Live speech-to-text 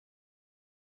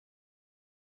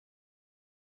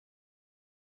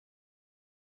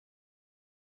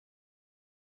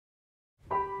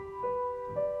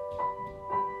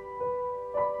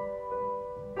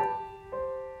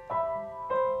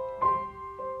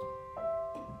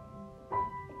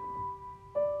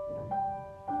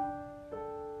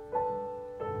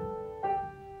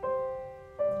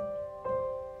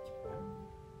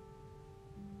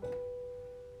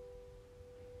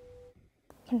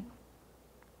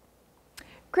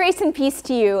Grace and peace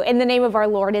to you in the name of our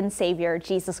Lord and Savior,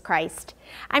 Jesus Christ.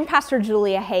 I'm Pastor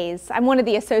Julia Hayes. I'm one of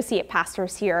the associate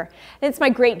pastors here. And it's my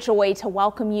great joy to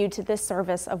welcome you to this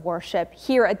service of worship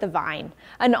here at the Vine,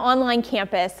 an online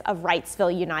campus of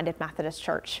Wrightsville United Methodist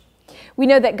Church. We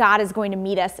know that God is going to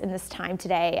meet us in this time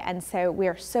today, and so we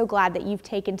are so glad that you've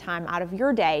taken time out of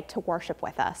your day to worship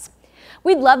with us.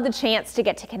 We'd love the chance to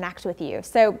get to connect with you.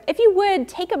 So if you would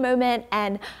take a moment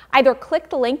and either click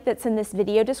the link that's in this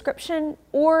video description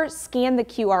or scan the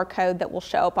QR code that will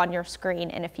show up on your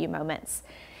screen in a few moments.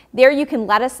 There you can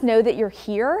let us know that you're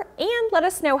here and let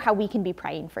us know how we can be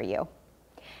praying for you.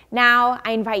 Now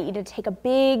I invite you to take a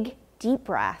big, deep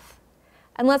breath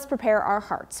and let's prepare our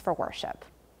hearts for worship.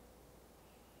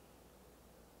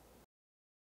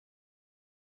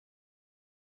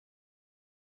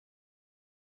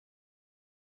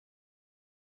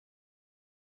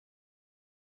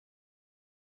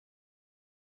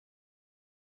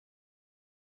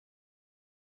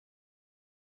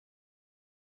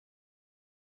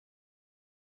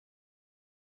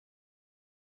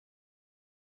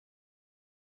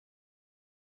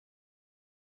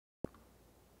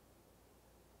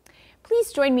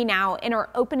 Please join me now in our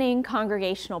opening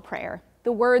congregational prayer.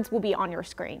 The words will be on your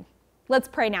screen. Let's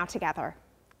pray now together.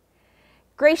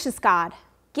 Gracious God,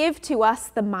 give to us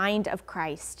the mind of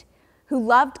Christ, who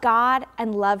loved God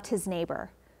and loved his neighbor,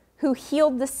 who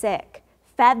healed the sick,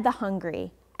 fed the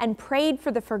hungry, and prayed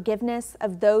for the forgiveness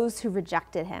of those who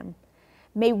rejected him.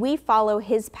 May we follow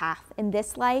his path in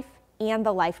this life and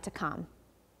the life to come.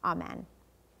 Amen.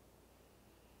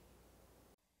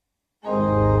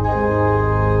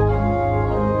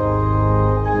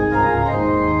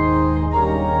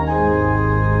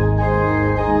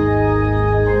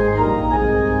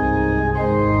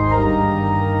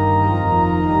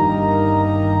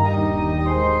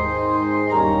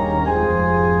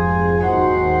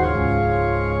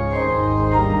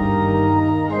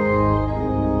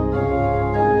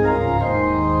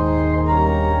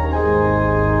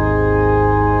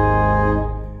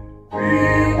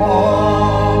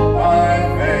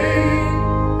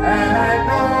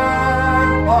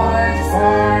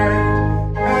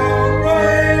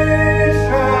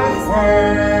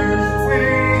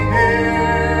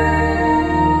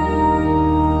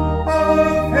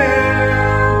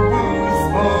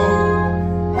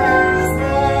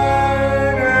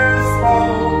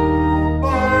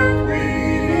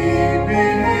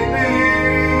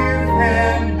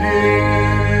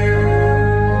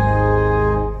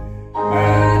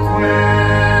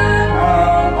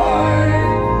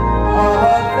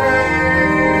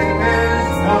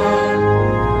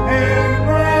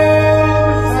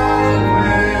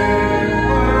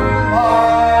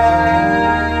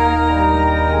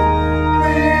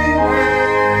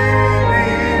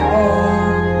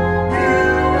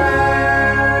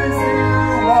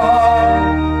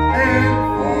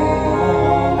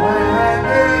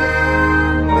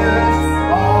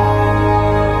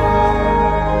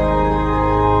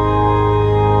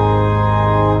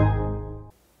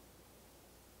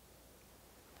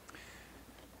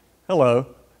 Hello,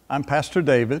 I'm Pastor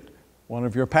David, one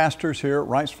of your pastors here at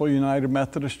Wrightsville United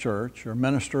Methodist Church, your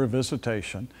minister of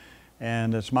visitation,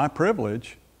 and it's my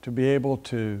privilege to be able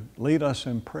to lead us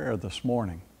in prayer this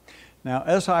morning. Now,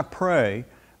 as I pray,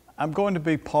 I'm going to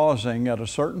be pausing at a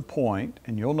certain point,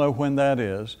 and you'll know when that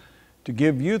is, to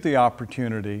give you the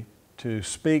opportunity to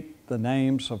speak the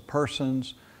names of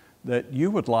persons that you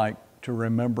would like to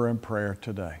remember in prayer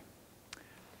today.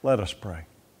 Let us pray.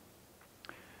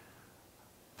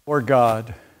 Lord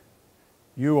God,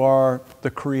 you are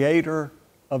the creator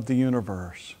of the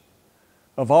universe,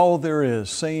 of all there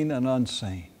is, seen and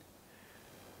unseen.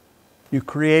 You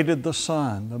created the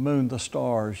sun, the moon, the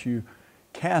stars. You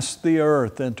cast the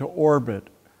earth into orbit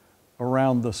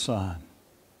around the sun.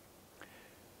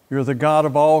 You're the God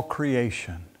of all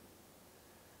creation.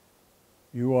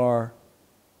 You are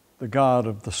the God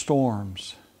of the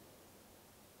storms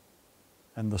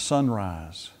and the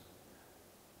sunrise,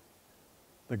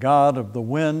 the God of the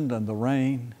wind and the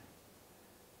rain,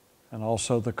 and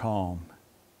also the calm.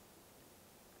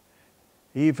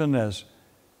 Even as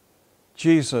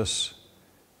Jesus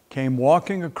came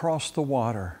walking across the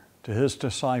water to his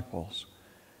disciples,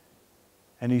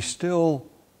 and he stilled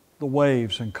the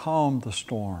waves and calmed the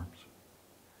storms.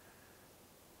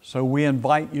 So we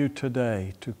invite you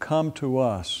today to come to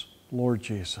us, Lord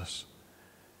Jesus.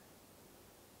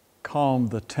 Calm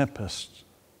the tempests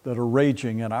that are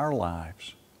raging in our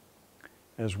lives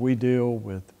as we deal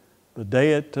with the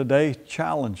day-to-day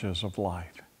challenges of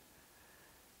life.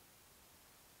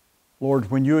 Lord,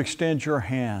 when you extend your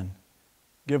hand,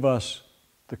 give us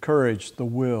the courage, the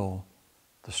will,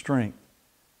 the strength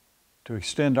to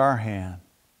extend our hand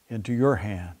into your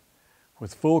hand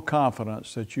with full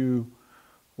confidence that you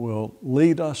will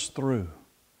lead us through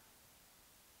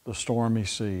the stormy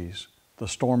seas, the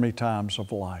stormy times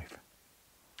of life.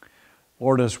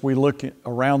 Lord, as we look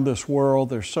around this world,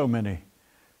 there's so many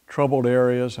troubled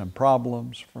areas and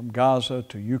problems, from Gaza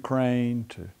to Ukraine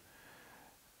to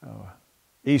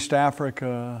East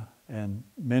Africa and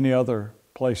many other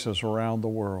places around the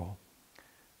world.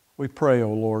 We pray,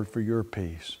 O Lord, for your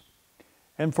peace.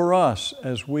 And for us,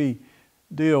 as we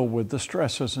deal with the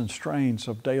stresses and strains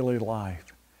of daily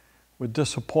life, with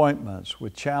disappointments,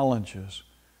 with challenges,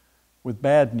 with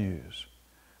bad news,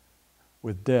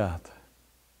 with death.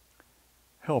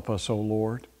 Help us, O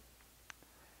Lord.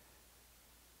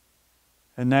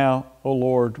 And now, O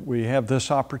Lord, we have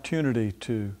this opportunity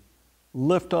to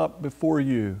lift up before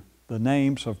you the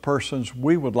names of persons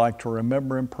we would like to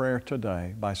remember in prayer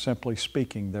today by simply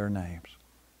speaking their names.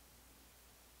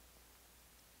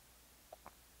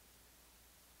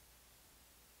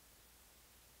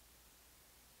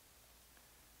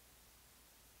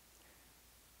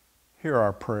 Hear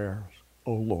our prayers,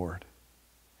 O Lord.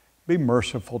 Be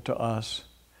merciful to us.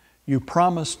 You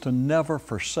promised to never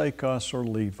forsake us or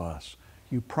leave us.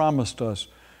 You promised us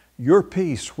your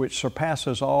peace which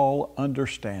surpasses all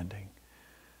understanding.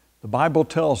 The Bible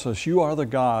tells us you are the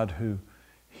God who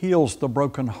heals the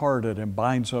brokenhearted and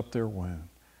binds up their wound.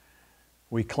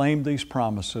 We claim these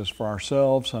promises for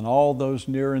ourselves and all those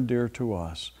near and dear to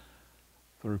us.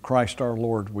 Through Christ our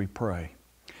Lord we pray.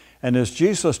 And as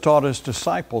Jesus taught his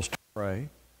disciples to pray,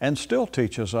 and still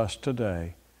teaches us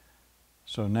today,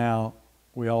 so now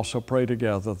we also pray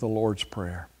together the Lord's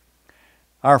Prayer.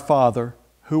 Our Father,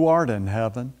 who art in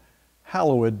heaven,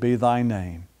 hallowed be thy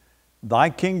name. Thy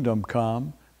kingdom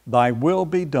come, thy will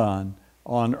be done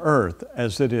on earth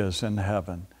as it is in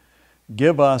heaven.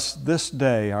 Give us this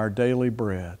day our daily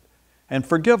bread, and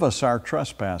forgive us our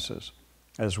trespasses,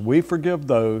 as we forgive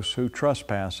those who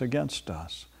trespass against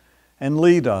us. And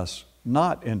lead us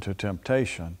not into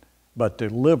temptation, but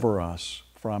deliver us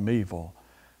from evil.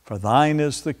 For thine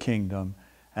is the kingdom,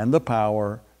 and the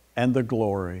power, and the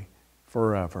glory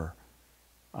forever.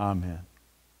 Amen.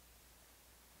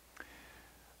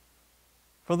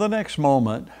 For the next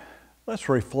moment, let's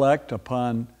reflect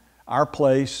upon our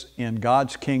place in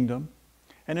God's kingdom,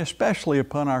 and especially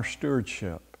upon our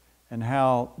stewardship, and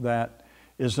how that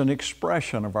is an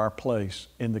expression of our place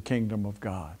in the kingdom of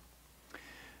God.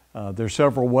 There are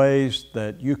several ways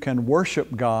that you can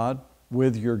worship God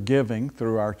with your giving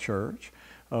through our church.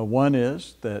 One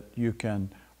is that you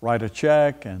can write a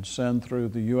check and send through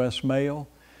the U.S. mail.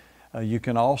 You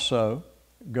can also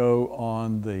go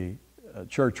on the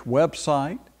church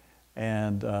website,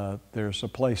 and there's a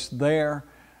place there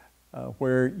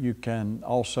where you can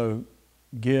also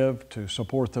give to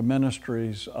support the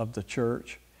ministries of the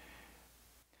church.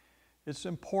 It's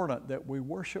important that we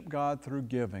worship God through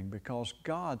giving, because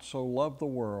God so loved the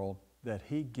world that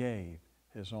He gave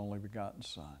His only begotten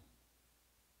Son.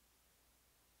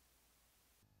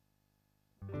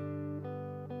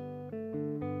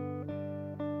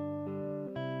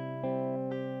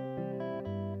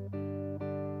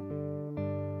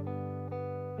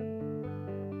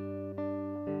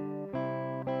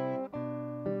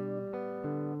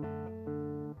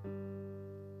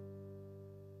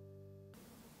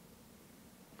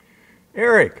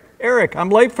 Eric, I'm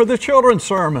late for the children's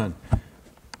sermon.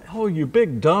 Oh, you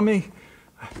big dummy.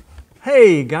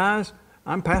 Hey, guys,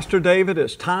 I'm Pastor David.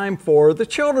 It's time for the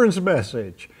children's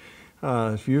message.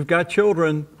 If you've got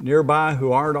children nearby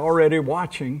who aren't already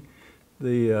watching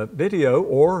the video,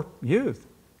 or youth,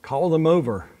 call them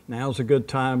over. Now's a good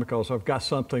time, because I've got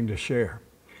something to share.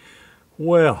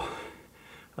 Well,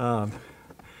 I'm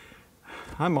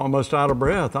almost out of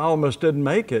breath. I almost didn't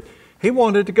make it. He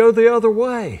wanted to go the other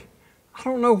way. I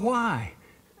don't know why.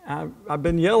 I've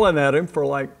been yelling at him for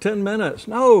like 10 minutes.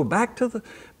 No, back to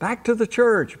the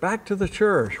church, back to the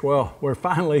church. Well, we're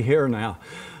finally here now.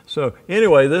 So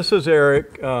anyway, this is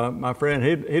Eric, my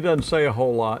friend. He doesn't say a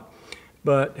whole lot.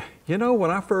 But you know,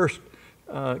 when I first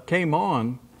came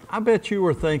on, I bet you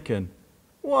were thinking,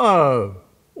 whoa,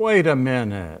 wait a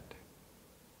minute.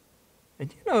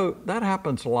 And you know, that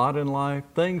happens a lot in life.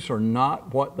 Things are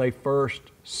not what they first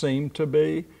seem to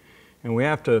be. And we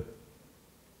have to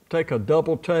take a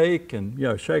double take and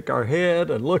shake our head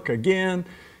and look again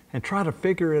and try to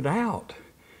figure it out.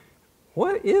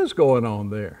 What is going on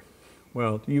there?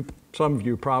 Well, some of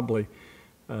you probably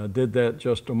did that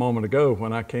just a moment ago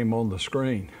when I came on the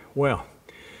screen. Well,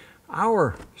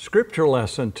 our scripture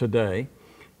lesson today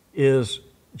is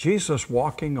Jesus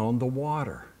walking on the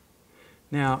water.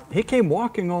 Now, He came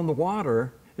walking on the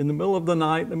water in the middle of the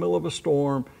night, in the middle of a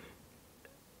storm,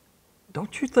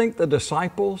 don't you think the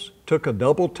disciples took a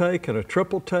double take and a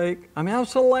triple take? I mean, that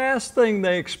was the last thing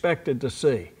they expected to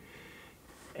see.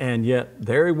 And yet,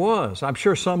 there he was. I'm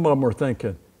sure some of them were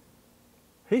thinking,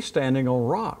 he's standing on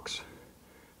rocks.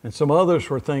 And some others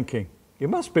were thinking, it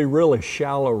must be really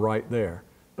shallow right there.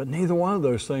 But neither one of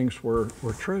those things were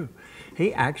true.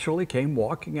 He actually came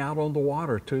walking out on the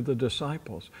water to the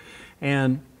disciples.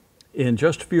 And in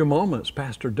just a few moments,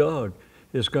 Pastor Doug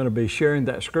is going to be sharing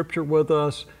that scripture with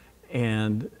us,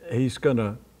 and he's going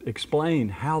to explain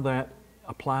how that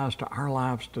applies to our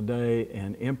lives today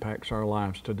and impacts our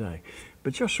lives today.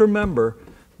 But just remember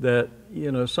that,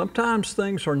 sometimes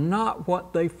things are not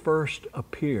what they first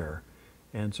appear.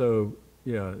 And so,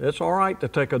 it's all right to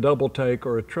take a double take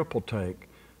or a triple take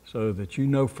so that you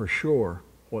know for sure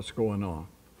what's going on.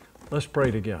 Let's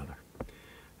pray together.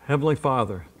 Heavenly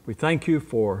Father, we thank you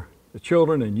for the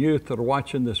children and youth that are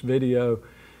watching this video.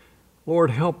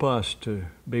 Lord, help us to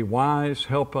be wise.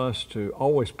 Help us to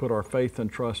always put our faith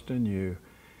and trust in you.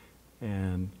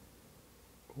 And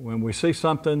when we see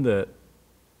something that,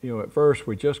 at first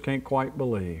we just can't quite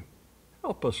believe,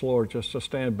 help us, Lord, just to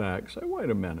stand back and say, wait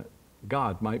a minute,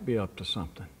 God might be up to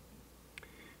something.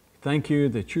 Thank you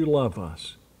that you love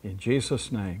us. In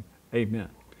Jesus' name, amen.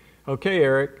 Okay,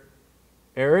 Eric.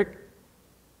 Eric?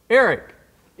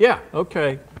 Yeah,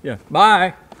 okay. Yeah,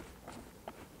 bye.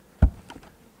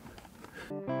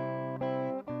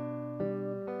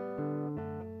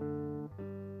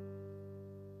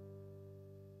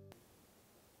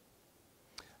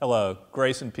 Hello,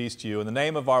 grace and peace to you in the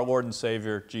name of our Lord and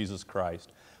Savior, Jesus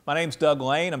Christ. My name's Doug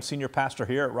Lain. I'm senior pastor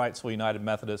here at Wrightsville United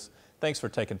Methodist. Thanks for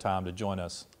taking time to join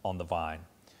us on the Vine.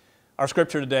 Our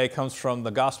scripture today comes from the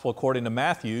Gospel according to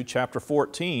Matthew, chapter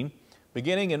 14,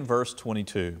 beginning in verse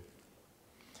 22.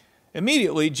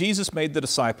 Immediately, Jesus made the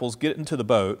disciples get into the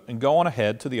boat and go on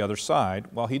ahead to the other side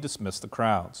while he dismissed the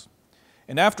crowds.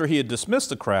 And after he had dismissed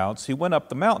the crowds, he went up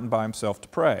the mountain by himself to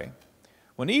pray.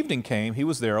 When evening came, he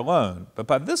was there alone, but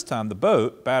by this time the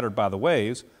boat, battered by the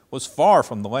waves, was far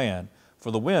from the land,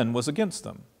 for the wind was against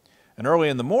them. And early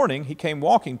in the morning he came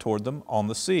walking toward them on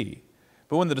the sea.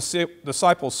 But when the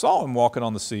disciples saw him walking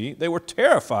on the sea, they were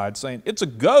terrified, saying, "It's a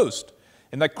ghost!"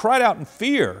 And they cried out in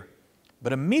fear.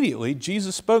 But immediately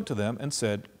Jesus spoke to them and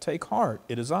said, "Take heart,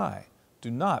 it is I. Do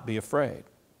not be afraid."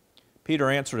 Peter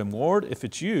answered him, "Lord, if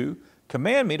it's you,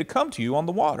 command me to come to you on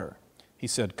the water." He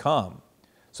said, "Come."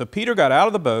 So Peter got out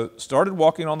of the boat, started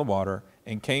walking on the water,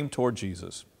 and came toward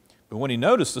Jesus. But when he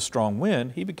noticed the strong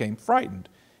wind, he became frightened,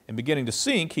 and beginning to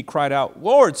sink, he cried out,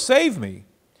 "Lord, save me!"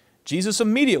 Jesus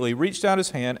immediately reached out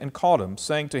his hand and caught him,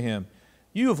 saying to him,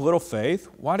 "You of little faith,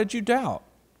 why did you doubt?"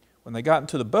 When they got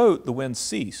into the boat, the wind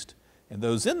ceased, and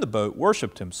those in the boat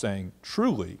worshipped him, saying,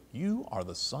 "Truly, you are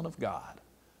the Son of God."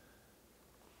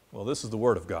 Well, this is the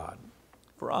word of God.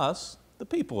 For us, the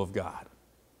people of God.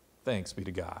 Thanks be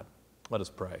to God. Let us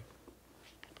pray.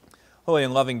 Holy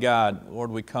and loving God,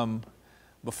 Lord, we come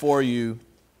before you,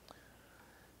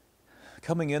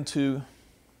 coming into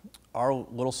our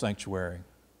little sanctuary.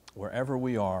 Wherever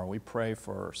we are, we pray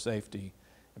for safety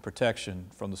and protection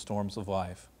from the storms of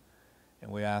life.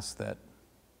 And we ask that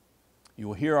you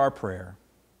will hear our prayer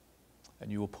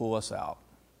and you will pull us out.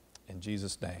 In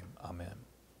Jesus' name, amen.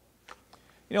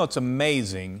 It's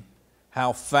amazing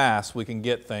how fast we can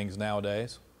get things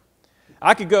nowadays.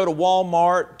 I could go to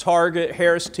Walmart, Target,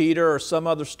 Harris Teeter, or some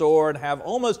other store and have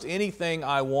almost anything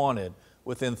I wanted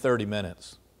within 30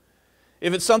 minutes.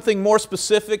 If it's something more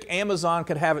specific, Amazon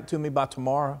could have it to me by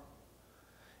tomorrow.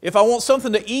 If I want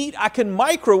something to eat, I can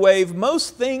microwave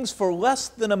most things for less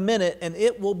than a minute and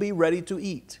it will be ready to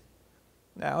eat.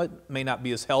 Now, it may not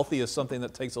be as healthy as something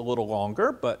that takes a little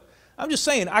longer, but I'm just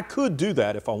saying I could do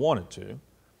that if I wanted to.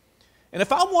 And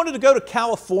if I wanted to go to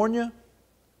California,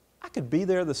 I could be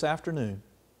there this afternoon.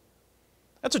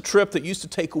 That's a trip that used to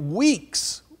take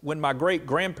weeks when my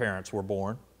great-grandparents were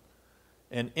born.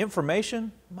 And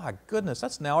information, my goodness,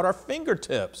 that's now at our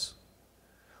fingertips.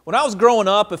 When I was growing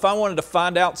up, if I wanted to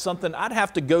find out something, I'd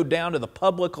have to go down to the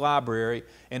public library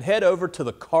and head over to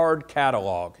the card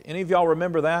catalog. Any of y'all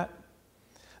remember that?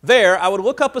 There, I would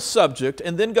look up a subject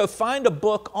and then go find a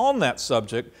book on that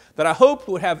subject that I hoped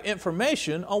would have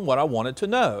information on what I wanted to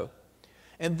know.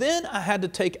 And then I had to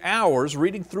take hours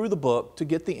reading through the book to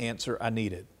get the answer I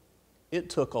needed. It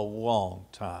took a long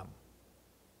time.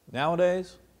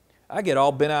 Nowadays, I get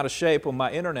all bent out of shape when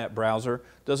my internet browser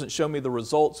doesn't show me the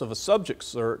results of a subject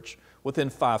search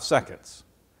within 5 seconds.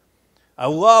 I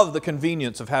love the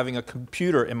convenience of having a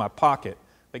computer in my pocket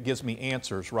that gives me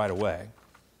answers right away.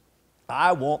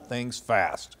 I want things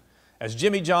fast. As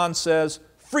Jimmy John says,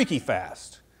 freaky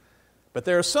fast. But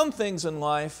there are some things in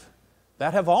life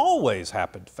that have always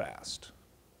happened fast.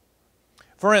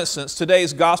 For instance,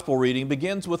 today's gospel reading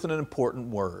begins with an important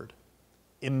word,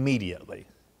 immediately.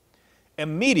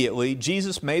 Immediately,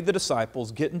 Jesus made the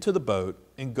disciples get into the boat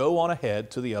and go on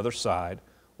ahead to the other side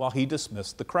while he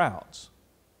dismissed the crowds.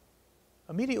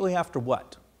 Immediately after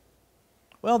what?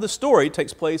 Well, the story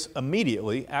takes place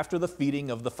immediately after the feeding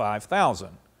of the 5,000.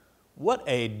 What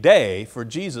a day for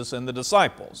Jesus and the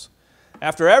disciples.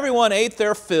 After everyone ate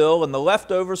their fill and the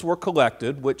leftovers were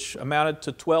collected, which amounted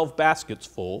to 12 baskets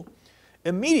full,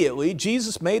 immediately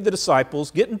Jesus made the disciples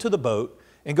get into the boat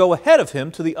and go ahead of him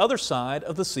to the other side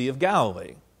of the Sea of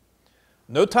Galilee.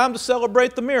 No time to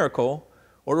celebrate the miracle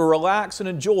or to relax and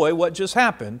enjoy what just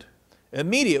happened.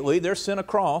 Immediately they're sent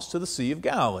across to the Sea of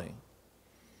Galilee.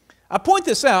 I point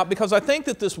this out because I think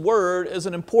that this word is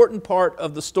an important part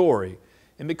of the story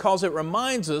and because it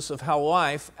reminds us of how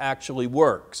life actually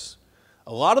works.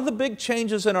 A lot of the big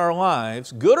changes in our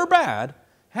lives, good or bad,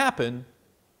 happen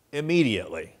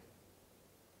immediately.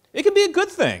 It can be a good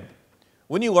thing.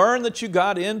 When you learn that you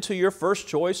got into your first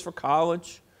choice for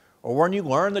college, or when you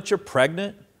learn that you're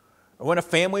pregnant, or when a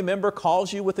family member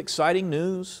calls you with exciting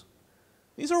news.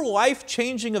 These are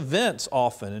life-changing events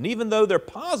often, and even though they're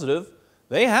positive,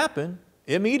 they happen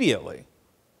immediately.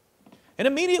 And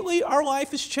immediately our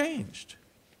life is changed.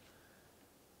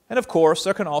 And of course,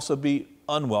 there can also be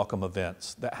unwelcome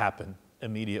events that happen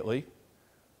immediately,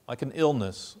 like an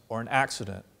illness or an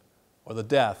accident or the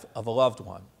death of a loved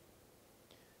one.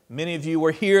 Many of you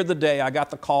were here the day I got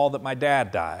the call that my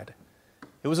dad died.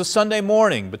 It was a Sunday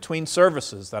morning between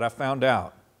services that I found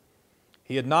out.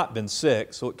 He had not been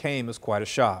sick, so it came as quite a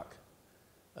shock.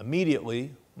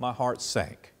 Immediately, my heart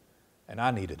sank, and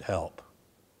I needed help.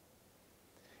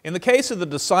 In the case of the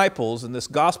disciples in this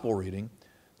gospel reading,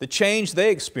 the change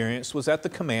they experienced was at the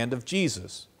command of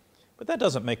Jesus. But that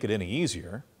doesn't make it any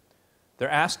easier. They're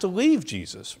asked to leave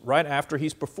Jesus right after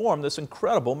he's performed this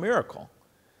incredible miracle.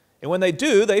 And when they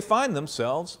do, they find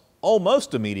themselves,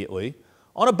 almost immediately,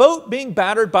 on a boat being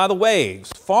battered by the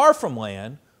waves, far from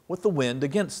land, with the wind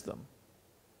against them.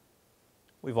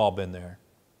 We've all been there.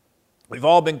 We've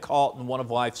all been caught in one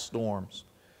of life's storms,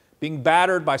 being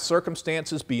battered by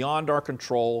circumstances beyond our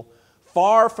control,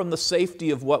 far from the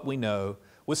safety of what we know,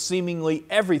 with seemingly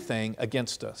everything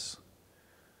against us.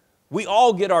 We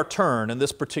all get our turn in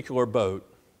this particular boat,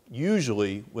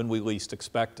 usually when we least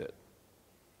expect it.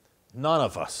 None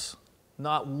of us,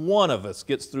 not one of us,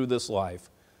 gets through this life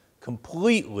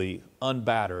completely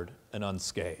unbattered and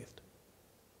unscathed.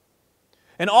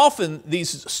 And often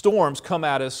these storms come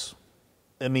at us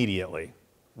immediately,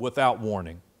 without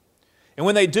warning. And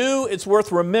when they do, it's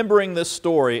worth remembering this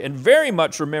story and very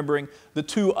much remembering the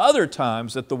two other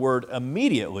times that the word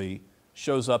immediately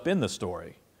shows up in the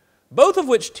story, both of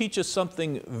which teach us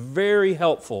something very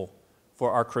helpful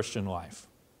for our Christian life.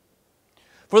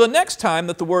 For the next time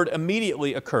that the word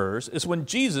immediately occurs is when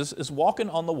Jesus is walking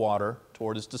on the water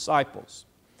toward his disciples.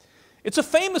 It's a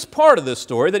famous part of this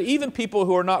story that even people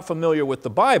who are not familiar with the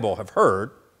Bible have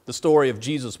heard, the story of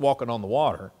Jesus walking on the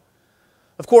water.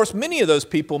 Of course, many of those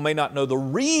people may not know the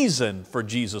reason for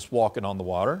Jesus walking on the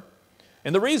water,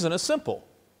 and the reason is simple.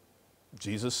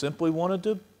 Jesus simply wanted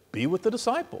to be with the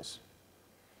disciples.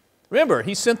 Remember,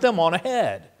 he sent them on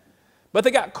ahead. But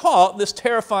they got caught in this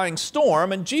terrifying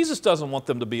storm, and Jesus doesn't want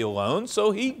them to be alone,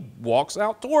 so he walks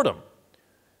out toward them.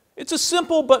 It's a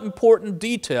simple but important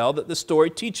detail that this story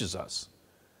teaches us,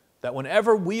 that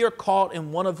whenever we are caught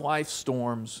in one of life's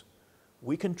storms,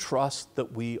 we can trust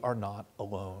that we are not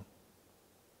alone.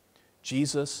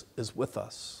 Jesus is with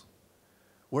us.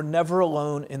 We're never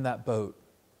alone in that boat.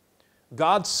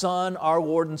 God's Son, our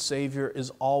Lord and Savior,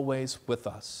 is always with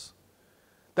us.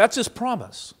 That's his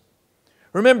promise.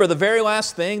 Remember, the very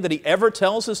last thing that he ever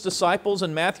tells his disciples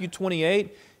in Matthew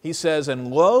 28, he says, "And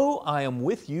lo, I am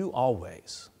with you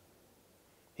always."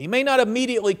 He may not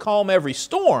immediately calm every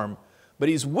storm, but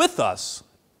he's with us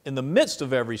in the midst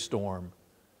of every storm,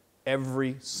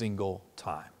 every single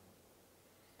time.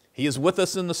 He is with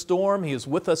us in the storm. He is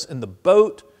with us in the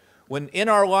boat. When in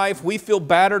our life we feel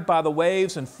battered by the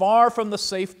waves and far from the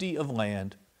safety of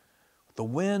land, with the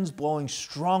winds blowing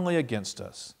strongly against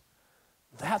us,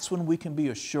 that's when we can be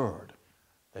assured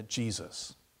that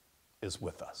Jesus is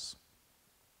with us.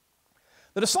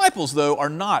 The disciples, though, are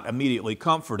not immediately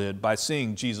comforted by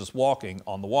seeing Jesus walking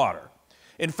on the water.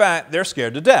 In fact, they're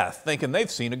scared to death, thinking they've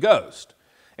seen a ghost.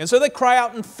 And so they cry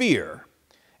out in fear.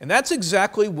 And that's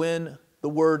exactly when the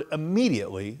word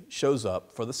immediately shows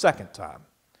up for the second time.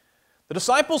 The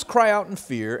disciples cry out in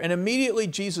fear, and immediately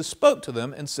Jesus spoke to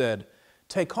them and said,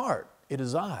 "Take heart, it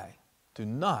is I. Do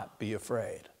not be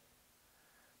afraid."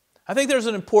 I think there's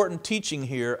an important teaching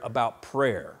here about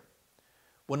prayer.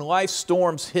 When life's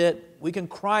storms hit, we can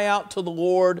cry out to the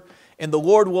Lord, and the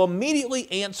Lord will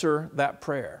immediately answer that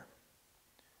prayer.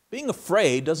 Being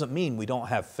afraid doesn't mean we don't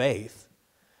have faith.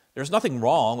 There's nothing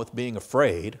wrong with being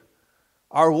afraid.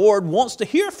 Our Lord wants to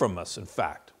hear from us, in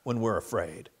fact, when we're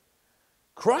afraid.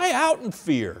 Cry out in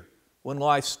fear when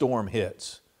life's storm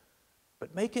hits,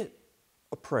 but make it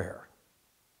a prayer.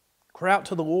 Cry out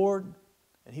to the Lord,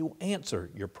 and He will answer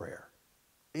your prayer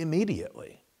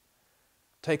immediately.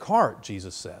 Take heart,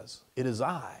 Jesus says. It is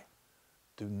I.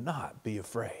 Do not be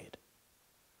afraid.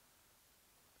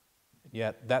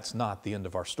 Yet, that's not the end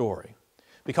of our story,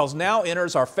 because now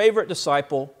enters our favorite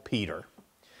disciple, Peter.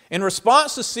 In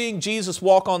response to seeing Jesus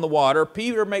walk on the water,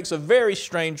 Peter makes a very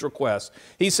strange request.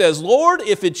 He says, "Lord,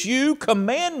 if it's you,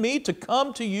 command me to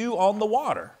come to you on the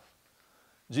water."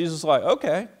 Jesus is like,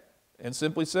 "Okay," and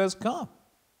simply says, "Come."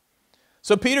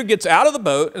 So Peter gets out of the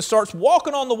boat and starts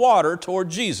walking on the water toward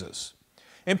Jesus.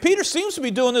 And Peter seems to be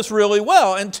doing this really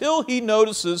well until he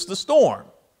notices the storm.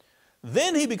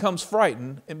 Then he becomes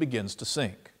frightened and begins to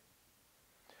sink.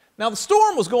 Now the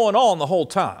storm was going on the whole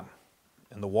time,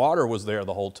 and the water was there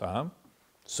the whole time.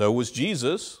 So was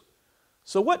Jesus.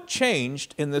 So what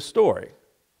changed in this story?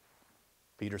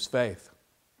 Peter's faith.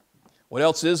 What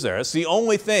else is there? It's the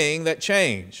only thing that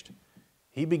changed.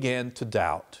 He began to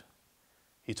doubt.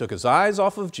 He took his eyes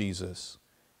off of Jesus.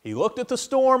 He looked at the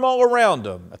storm all around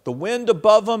him, at the wind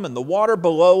above him and the water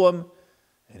below him,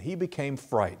 and he became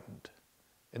frightened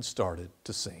and started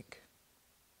to sink.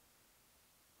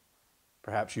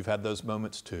 Perhaps you've had those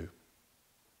moments too.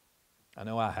 I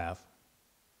know I have.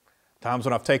 Times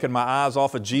when I've taken my eyes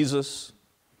off of Jesus,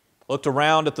 looked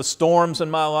around at the storms in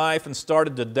my life and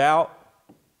started to doubt.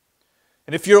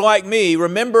 And if you're like me,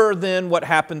 remember then what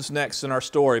happens next in our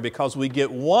story, because we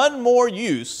get one more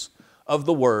use of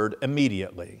the word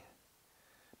immediately.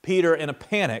 Peter, in a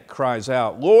panic, cries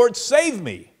out, "Lord, save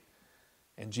me!"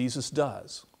 And Jesus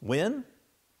does. When?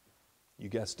 You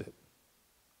guessed it,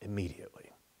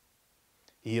 immediately.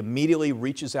 He immediately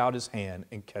reaches out his hand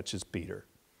and catches Peter.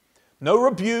 No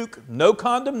rebuke, no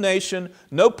condemnation,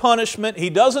 no punishment. He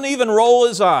doesn't even roll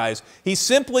his eyes. He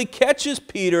simply catches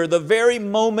Peter the very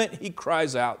moment he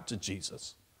cries out to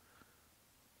Jesus.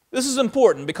 This is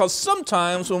important because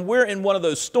sometimes when we're in one of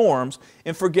those storms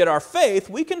and forget our faith,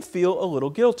 we can feel a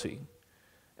little guilty.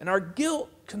 And our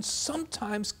guilt can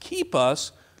sometimes keep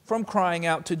us from crying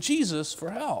out to Jesus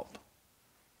for help.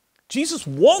 Jesus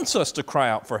wants us to cry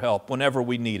out for help whenever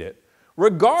we need it,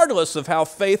 regardless of how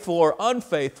faithful or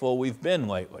unfaithful we've been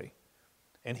lately.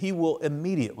 And He will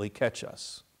immediately catch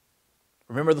us.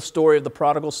 Remember the story of the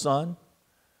prodigal son?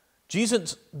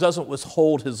 Jesus doesn't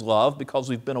withhold His love because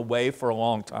we've been away for a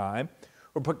long time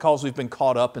or because we've been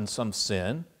caught up in some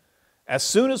sin. As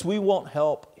soon as we want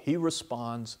help, He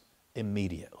responds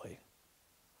immediately.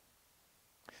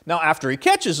 Now, after He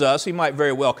catches us, He might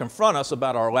very well confront us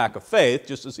about our lack of faith,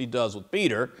 just as He does with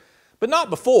Peter, but not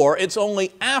before. It's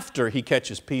only after He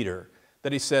catches Peter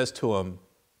that He says to him,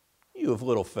 "You of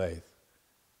little faith,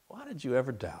 why did you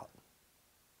ever doubt?"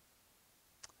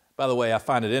 By the way, I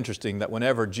find it interesting that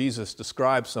whenever Jesus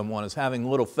describes someone as having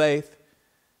little faith,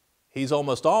 He's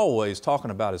almost always talking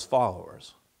about His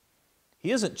followers.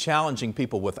 He isn't challenging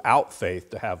people without faith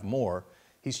to have more.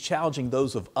 He's challenging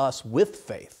those of us with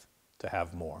faith to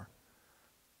have more.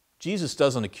 Jesus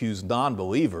doesn't accuse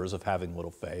non-believers of having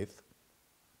little faith.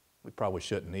 We probably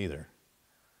shouldn't either.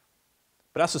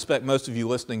 But I suspect most of you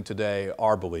listening today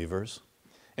are believers.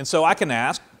 And so I can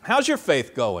ask, how's your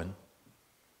faith going?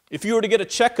 If you were to get a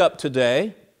checkup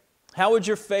today, how would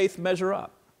your faith measure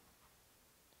up?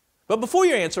 But before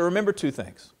you answer, remember two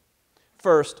things.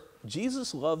 First,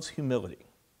 Jesus loves humility.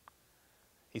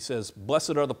 He says,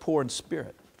 "Blessed are the poor in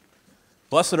spirit.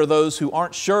 Blessed are those who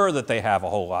aren't sure that they have a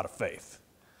whole lot of faith."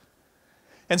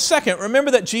 And second, remember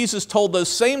that Jesus told those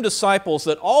same disciples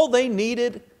that all they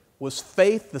needed was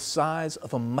faith the size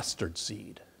of a mustard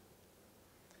seed.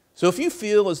 So if you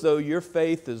feel as though your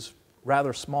faith is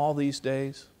rather small these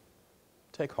days,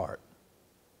 take heart.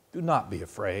 Do not be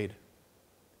afraid.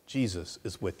 Jesus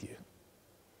is with you.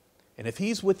 And if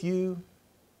He's with you,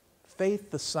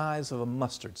 faith the size of a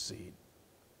mustard seed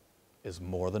is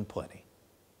more than plenty.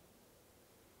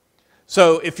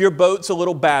 So if your boat's a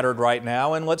little battered right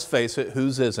now, and let's face it,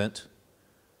 whose isn't,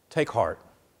 take heart.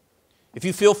 If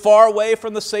you feel far away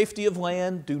from the safety of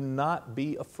land, do not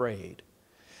be afraid.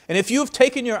 And if you have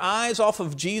taken your eyes off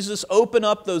of Jesus, open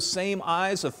up those same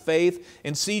eyes of faith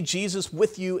and see Jesus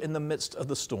with you in the midst of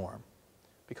the storm.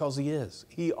 Because He is.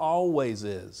 He always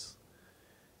is.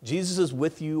 Jesus is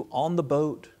with you on the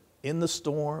boat, in the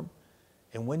storm,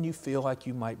 and when you feel like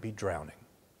you might be drowning.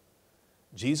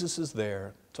 Jesus is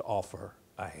there to offer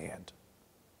a hand.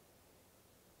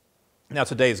 Now,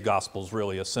 today's gospel is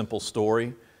really a simple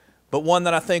story, but one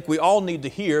that I think we all need to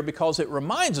hear because it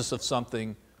reminds us of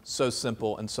something so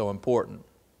simple and so important.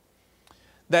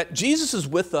 That Jesus is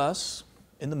with us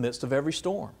in the midst of every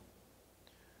storm.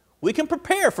 We can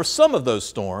prepare for some of those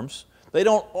storms. They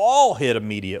don't all hit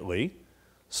immediately.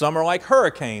 Some are like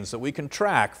hurricanes that we can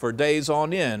track for days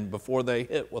on end before they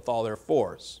hit with all their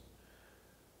force.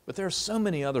 But there are so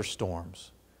many other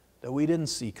storms that we didn't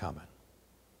see coming.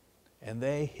 And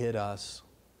they hit us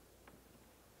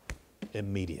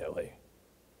immediately.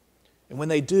 And when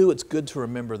they do, it's good to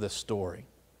remember this story.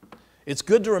 It's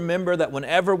good to remember that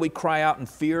whenever we cry out in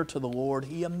fear to the Lord,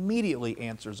 He immediately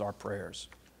answers our prayers.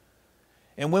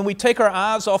 And when we take our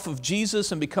eyes off of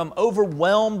Jesus and become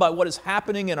overwhelmed by what is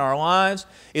happening in our lives,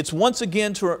 it's once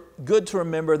again good to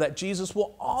remember that Jesus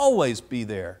will always be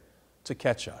there to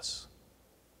catch us.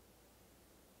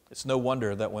 It's no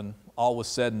wonder that when all was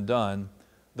said and done,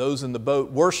 those in the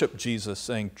boat worshiped Jesus,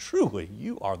 saying, "Truly,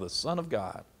 you are the Son of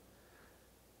God."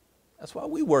 That's why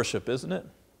we worship, isn't it?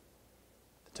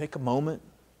 To take a moment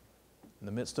in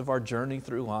the midst of our journey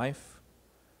through life,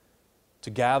 to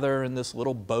gather in this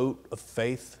little boat of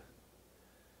faith,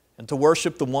 and to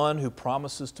worship the one who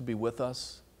promises to be with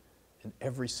us in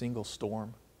every single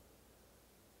storm.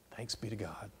 Thanks be to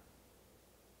God.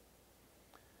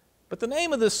 But the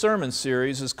name of this sermon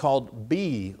series is called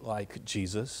Be Like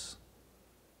Jesus.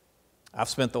 I've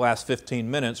spent the last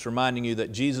 15 minutes reminding you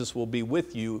that Jesus will be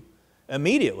with you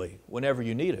immediately whenever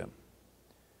you need Him.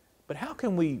 But how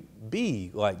can we be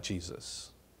like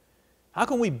Jesus? How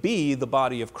can we be the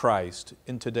body of Christ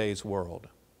in today's world?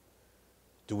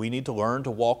 Do we need to learn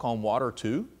to walk on water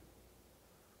too?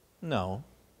 No.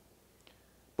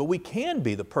 But we can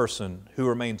be the person who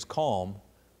remains calm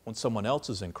when someone else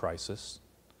is in crisis.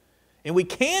 And we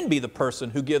can be the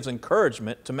person who gives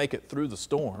encouragement to make it through the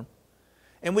storm.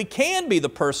 And we can be the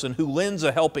person who lends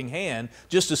a helping hand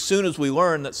just as soon as we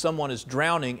learn that someone is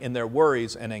drowning in their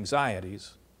worries and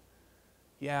anxieties.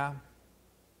 Yeah,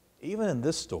 even in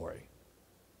this story,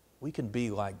 we can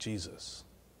be like Jesus.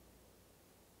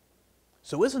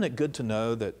 So isn't it good to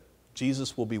know that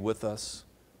Jesus will be with us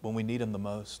when we need Him the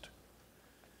most?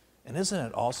 And isn't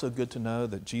it also good to know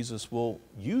that Jesus will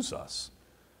use us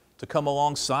to come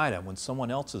alongside Him when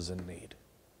someone else is in need?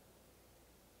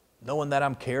 Knowing that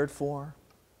I'm cared for,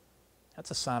 that's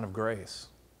a sign of grace.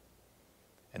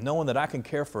 And knowing that I can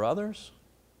care for others,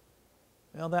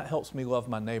 well, that helps me love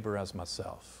my neighbor as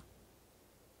myself.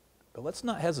 But let's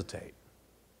not hesitate.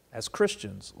 As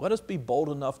Christians, let us be bold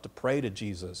enough to pray to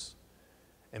Jesus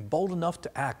and bold enough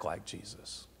to act like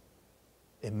Jesus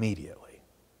immediately.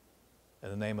 In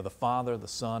the name of the Father, the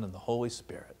Son, and the Holy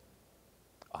Spirit.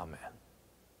 Amen.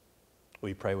 Will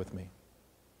you pray with me?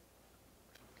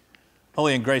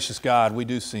 Holy and gracious God, we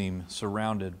do seem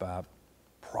surrounded by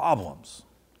problems,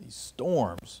 these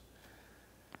storms.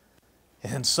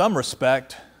 In some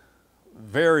respect,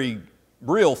 very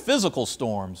real physical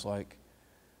storms like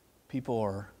people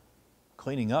are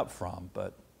cleaning up from,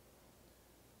 but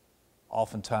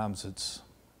oftentimes it's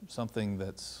something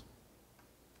that's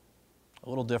a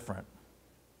little different,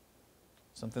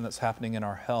 something that's happening in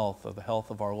our health or the health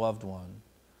of our loved one,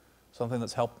 something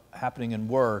that's happening in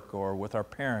work or with our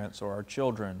parents or our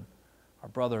children, our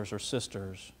brothers or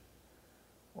sisters,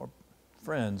 or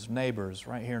friends, neighbors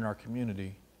right here in our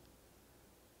community.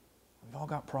 We've all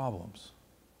got problems.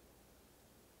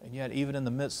 And yet, even in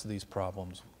the midst of these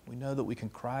problems, we know that we can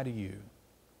cry to You,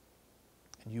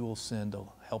 and You will send a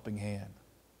helping hand.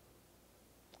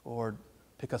 Lord,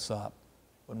 pick us up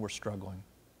when we're struggling.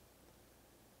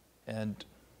 And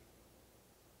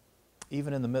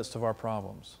even in the midst of our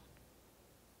problems,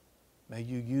 may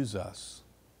You use us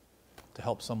to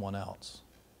help someone else.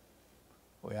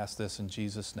 We ask this in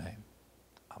Jesus' name.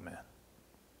 Amen.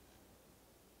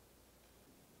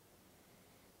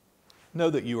 Know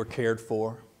that you are cared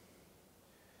for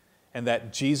and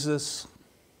that Jesus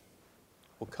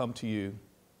will come to you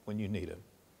when you need Him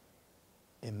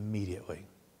immediately.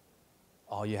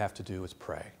 All you have to do is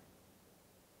pray.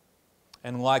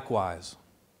 And likewise,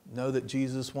 know that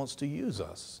Jesus wants to use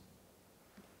us.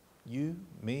 You,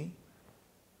 me,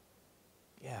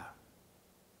 yeah,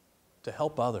 to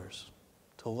help others,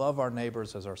 to love our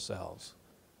neighbors as ourselves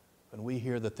when we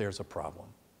hear that there's a problem.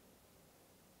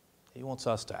 He wants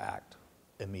us to act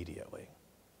immediately.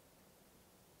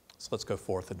 So let's go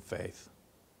forth in faith,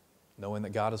 knowing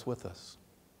that God is with us,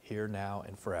 here, now,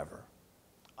 and forever.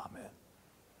 Amen.